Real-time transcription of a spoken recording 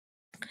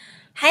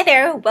Hi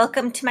there,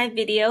 welcome to my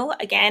video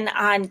again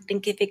on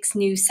Thinkific's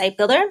new site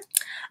builder.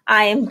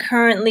 I am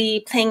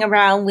currently playing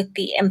around with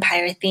the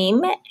Empire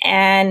theme,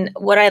 and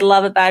what I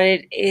love about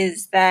it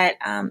is that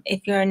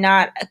if you're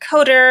not a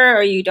coder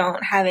or you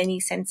don't have any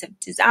sense of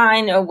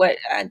design or what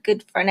a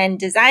good front-end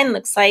design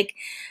looks like,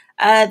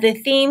 the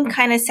theme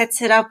kind of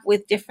sets it up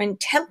with different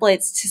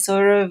templates to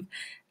sort of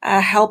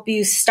help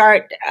you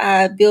start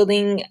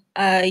building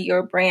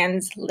your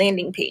brand's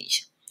landing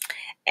page.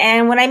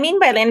 And what I mean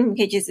by landing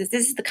pages is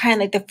this is the kind of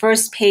like the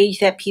first page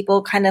that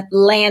people kind of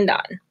land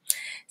on.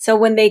 So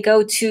when they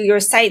go to your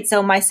site,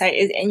 so my site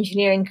is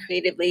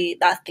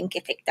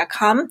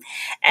engineeringcreatively.thinkific.com.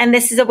 And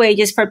this is a way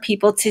just for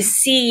people to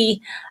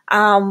see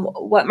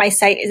what my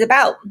site is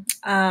about,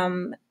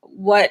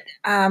 what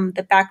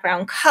the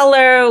background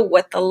color,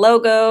 what the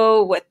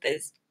logo, what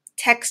the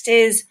text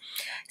is.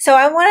 So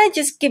I want to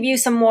just give you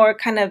some more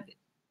kind of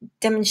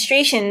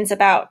demonstrations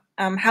about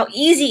how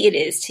easy it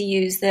is to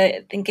use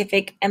the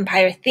Thinkific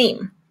Empire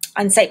theme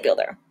on Site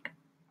Builder.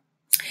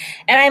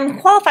 And I'm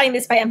qualifying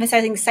this by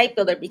emphasizing Site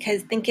Builder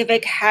because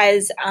Thinkific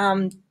has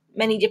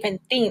many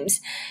different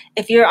themes.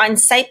 If you're on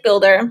Site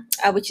Builder,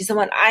 which is the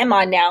one I'm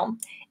on now,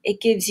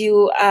 it gives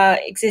you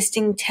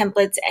existing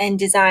templates and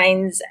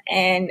designs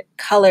and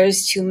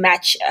colors to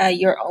match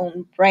your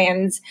own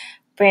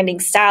branding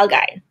style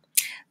guide.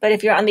 But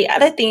if you're on the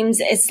other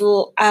themes, it's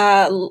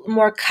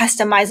more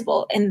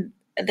customizable. And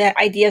the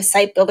idea of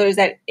Site Builder is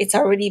that it's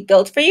already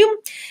built for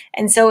you.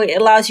 And so it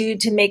allows you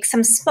to make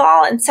some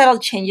small and subtle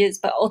changes,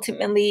 but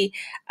ultimately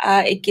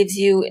it gives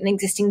you an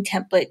existing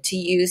template to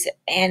use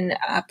and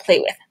play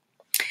with.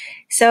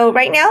 So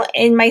right now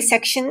in my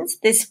sections,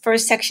 this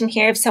first section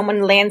here, if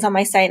someone lands on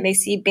my site and they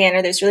see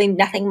banner, there's really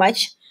nothing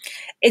much.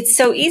 It's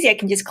so easy. I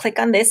can just click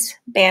on this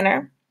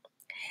banner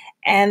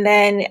and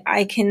then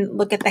I can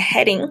look at the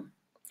heading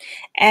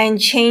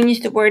and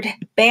change the word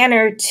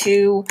banner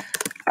to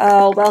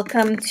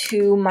welcome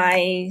to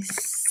my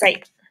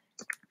site.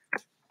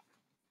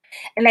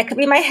 And that could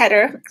be my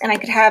header, and I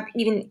could have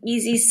even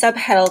easy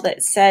subheader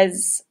that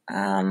says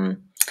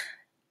learn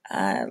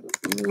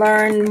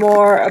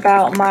more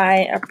about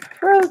my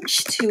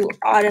approach to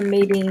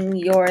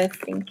automating your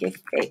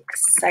Thinkific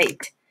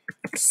site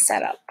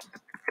setup.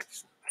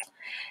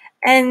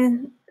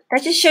 And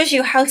that just shows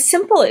you how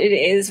simple it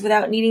is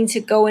without needing to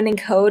go in and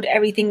code.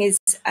 Everything is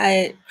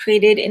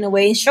created in a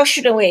way and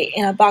structured in a way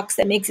in a box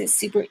that makes it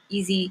super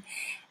easy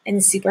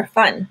and super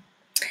fun.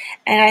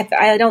 And if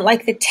I don't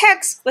like the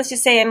text, let's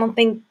just say I don't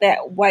think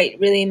that white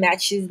really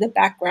matches the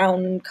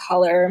background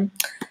color,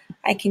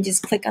 I can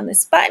just click on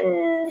this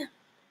button,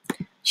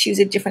 choose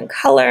a different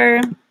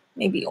color,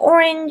 maybe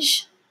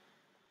orange,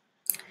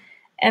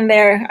 and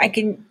there I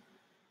can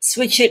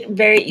switch it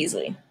very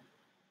easily.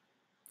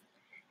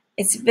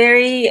 It's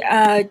very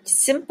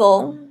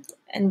simple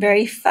and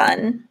very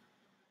fun.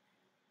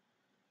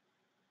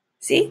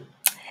 See?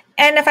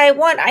 And if I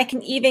want, I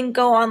can even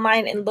go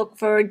online and look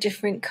for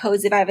different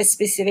codes if I have a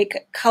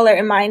specific color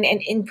in mind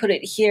and input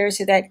it here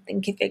so that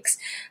Thinkific's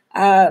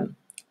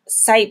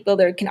site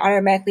builder can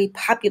automatically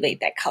populate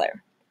that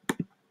color.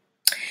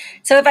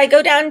 So if I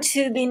go down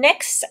to the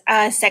next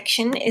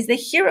section is the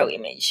hero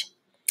image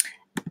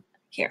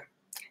here.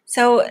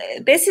 So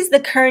this is the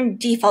current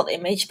default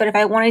image, but if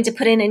I wanted to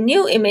put in a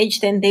new image,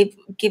 then they've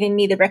given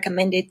me the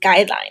recommended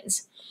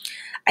guidelines.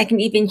 I can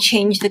even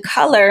change the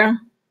color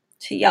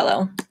to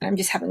yellow. I'm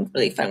just having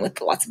really fun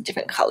with lots of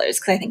different colors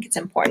because I think it's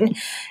important.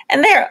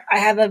 And there I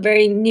have a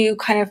very new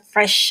kind of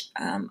fresh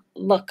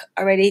look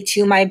already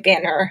to my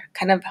banner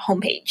kind of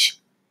homepage.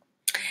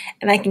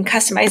 And I can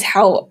customize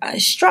how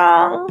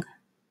strong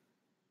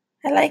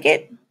I like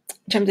it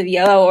in terms of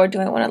yellow, or do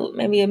I want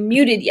maybe a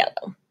muted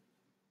yellow?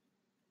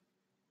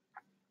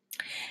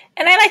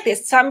 And I like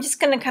this, so I'm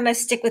just going to kind of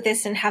stick with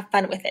this and have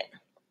fun with it.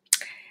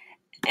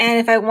 And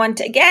if I want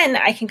to, again,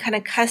 I can kind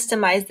of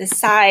customize the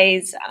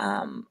size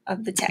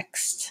of the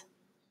text.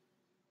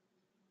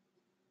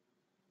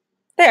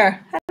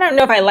 There, I don't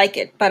know if I like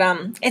it, but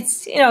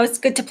it's, it's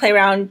good to play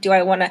around. Do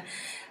I want to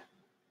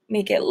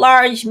make it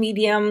large,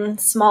 medium,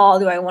 small?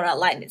 Do I want to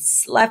align it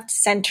left,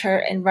 center,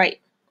 and right?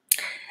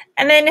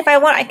 And then if I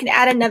want, I can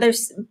add another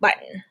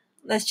button.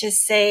 Let's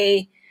just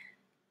say,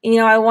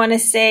 I want to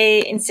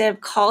say, instead of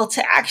call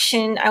to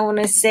action, I want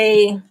to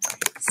say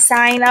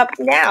sign up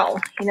now.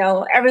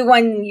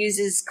 Everyone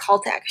uses call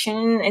to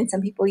action, and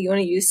some people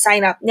want to use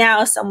sign up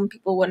now. Some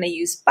people want to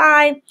use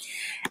buy.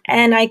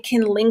 And I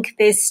can link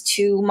this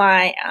to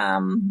my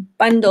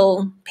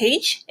bundle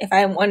page if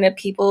I wanted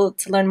people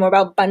to learn more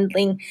about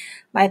bundling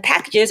my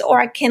packages,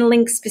 or I can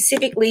link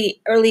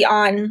specifically early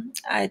on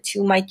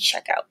to my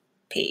checkout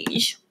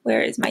page.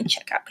 Where is my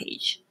checkout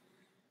page?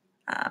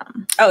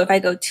 If I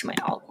go to my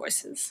all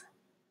courses.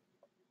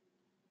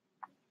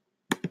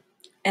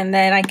 And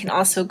then I can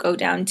also go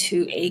down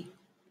to a,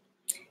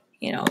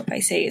 if I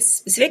say a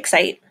specific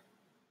site,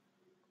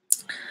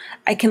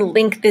 I can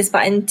link this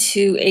button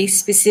to a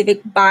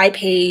specific buy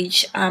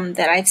page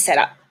that I've set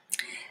up.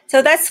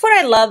 So that's what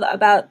I love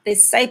about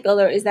this site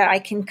builder, is that I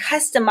can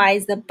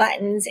customize the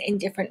buttons in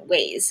different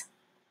ways.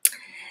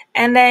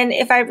 And then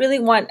if I really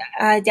want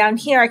down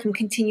here, I can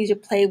continue to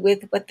play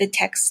with what the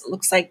text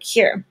looks like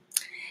here.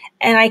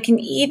 And I can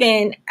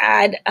even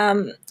add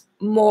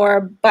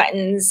more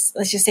buttons.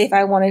 Let's just say if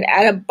I wanted to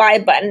add a buy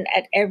button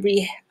at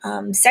every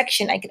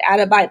section, I could add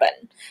a buy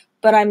button.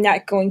 But I'm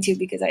not going to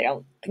because I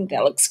don't think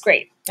that looks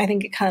great. I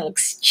think it kind of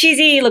looks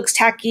cheesy, looks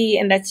tacky,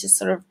 and that's just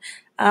sort of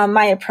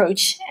my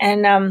approach.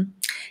 And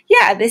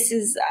yeah, this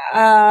is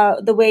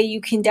the way you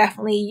can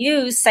definitely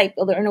use Site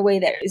Builder in a way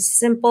that is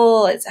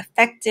simple, it's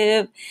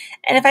effective.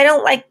 And if I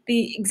don't like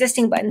the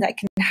existing buttons, I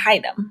can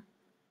hide them.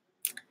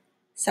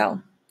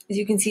 So as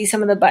you can see,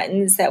 some of the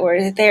buttons that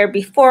were there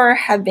before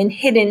have been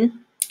hidden.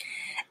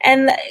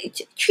 And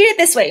treat it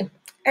this way.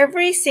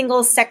 Every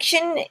single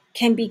section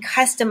can be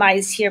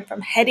customized here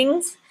from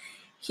headings,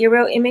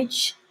 hero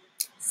image,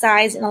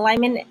 size and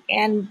alignment,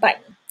 and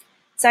button.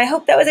 So I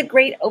hope that was a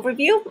great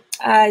overview.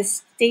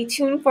 Stay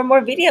tuned for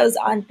more videos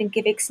on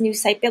Thinkific's new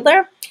Site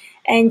Builder,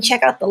 and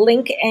check out the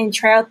link and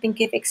try out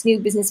Thinkific's new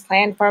business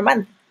plan for a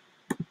month.